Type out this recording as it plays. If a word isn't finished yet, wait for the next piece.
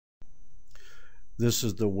This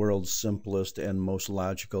is the world's simplest and most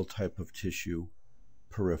logical type of tissue,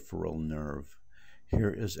 peripheral nerve.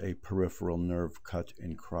 Here is a peripheral nerve cut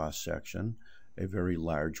in cross-section, a very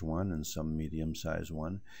large one and some medium-sized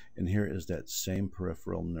one. And here is that same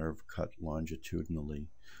peripheral nerve cut longitudinally.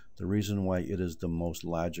 The reason why it is the most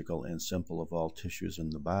logical and simple of all tissues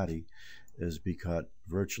in the body is because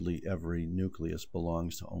virtually every nucleus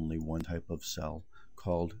belongs to only one type of cell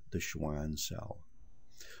called the Schwann cell.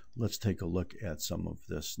 Let's take a look at some of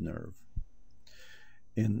this nerve.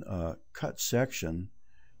 In a cut section,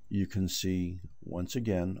 you can see, once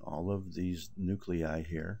again, all of these nuclei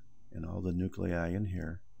here and all the nuclei in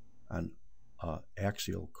here on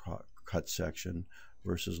axial cut section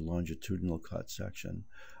versus longitudinal cut section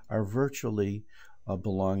are virtually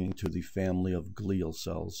belonging to the family of glial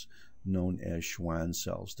cells known as Schwann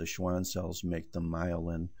cells. The Schwann cells make the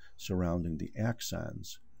myelin surrounding the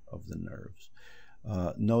axons of the nerves.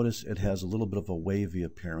 Notice it has a little bit of a wavy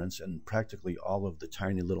appearance, and practically all of the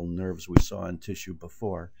tiny little nerves we saw in tissue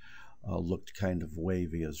before looked kind of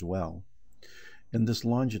wavy as well. In this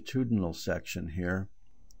longitudinal section here,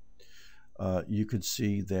 you could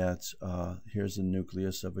see that here's the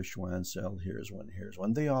nucleus of a Schwann cell, here's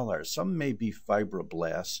one. They all are. Some may be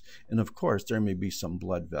fibroblasts, and of course there may be some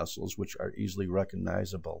blood vessels which are easily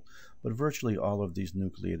recognizable, but virtually all of these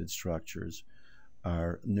nucleated structures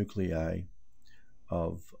are nuclei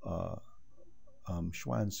of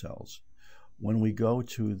Schwann cells. When we go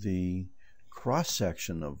to the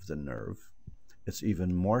cross-section of the nerve, it's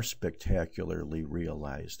even more spectacularly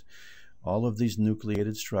realized. All of these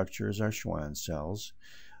nucleated structures are Schwann cells,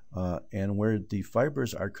 and where the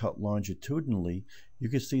fibers are cut longitudinally, you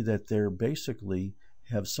can see that they're basically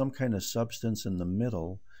have some kind of substance in the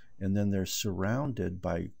middle, and then they're surrounded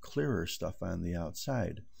by clearer stuff on the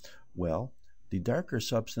outside. Well, the darker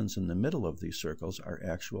substance in the middle of these circles are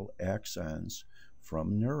actual axons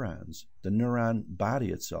from neurons. The neuron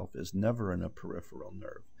body itself is never in a peripheral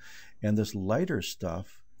nerve. And this lighter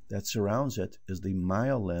stuff that surrounds it is the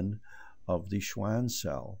myelin of the Schwann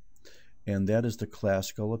cell. And that is the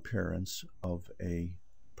classical appearance of a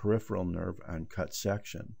peripheral nerve on cut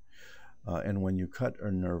section. And when you cut a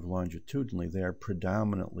nerve longitudinally, they are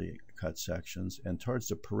predominantly cut sections. And towards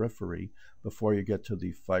the periphery, before you get to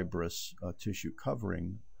the fibrous tissue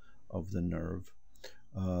covering of the nerve,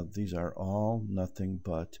 these are all nothing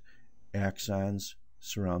but axons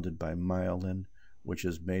surrounded by myelin, which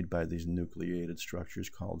is made by these nucleated structures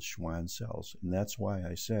called Schwann cells. And that's why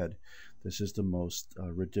I said this is the most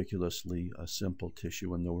ridiculously simple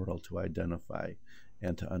tissue in the world to identify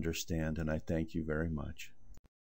and to understand. And I thank you very much.